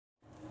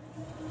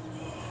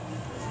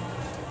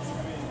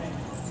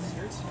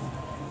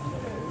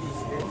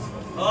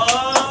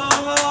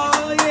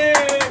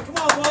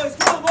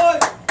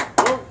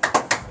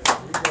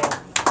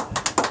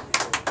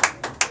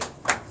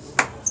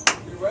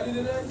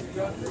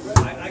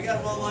I got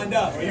them all lined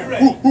up. Are you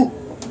ready?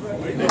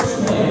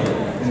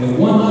 In the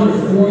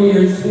 104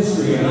 years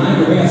history of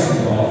Niagara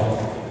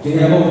basketball, can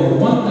have over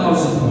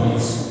 1,000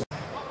 points.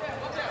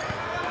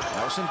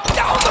 Nelson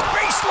down the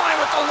baseline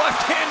with the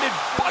left-handed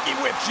buggy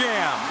whip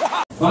jam.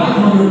 Wow.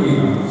 500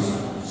 rebounds,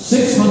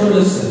 600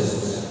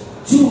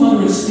 assists,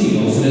 200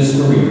 steals in his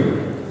career.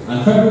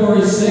 On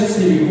February 6th,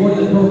 he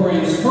recorded the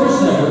program's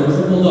first ever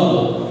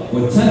triple-double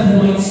with 10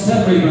 points,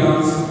 10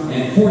 rebounds,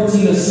 and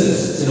 14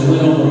 assists in a win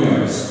over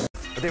Marist.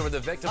 They were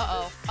the victim.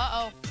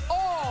 Uh-oh.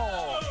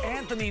 Oh!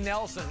 Anthony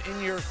Nelson,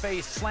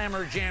 in-your-face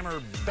slammer,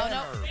 jammer,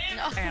 banner,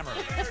 hammer.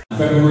 On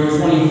February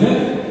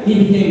 25th,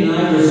 he became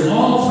Niagara's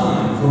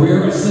all-time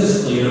career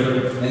assist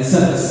leader and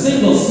set the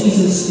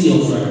single-season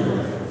steals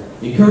record.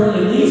 He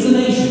currently leads the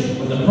nation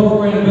with the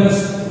program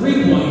best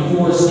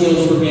 3.4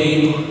 steals per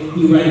game.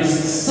 He ranks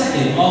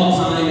second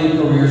all-time in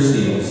career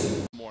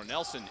steals. More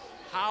Nelson,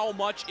 how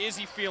much is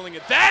he feeling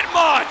it? That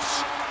much!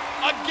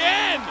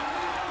 Again!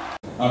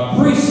 A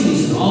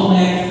preseason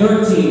All-MAC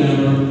 13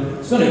 member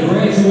is going to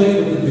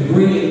graduate with a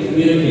degree in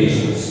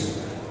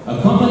communications,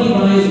 accompanied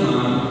by his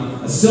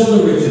mom,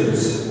 Isilda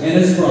Richards, and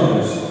his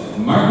brothers,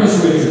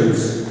 Marcus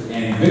Richards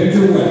and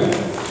Victor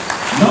Webb.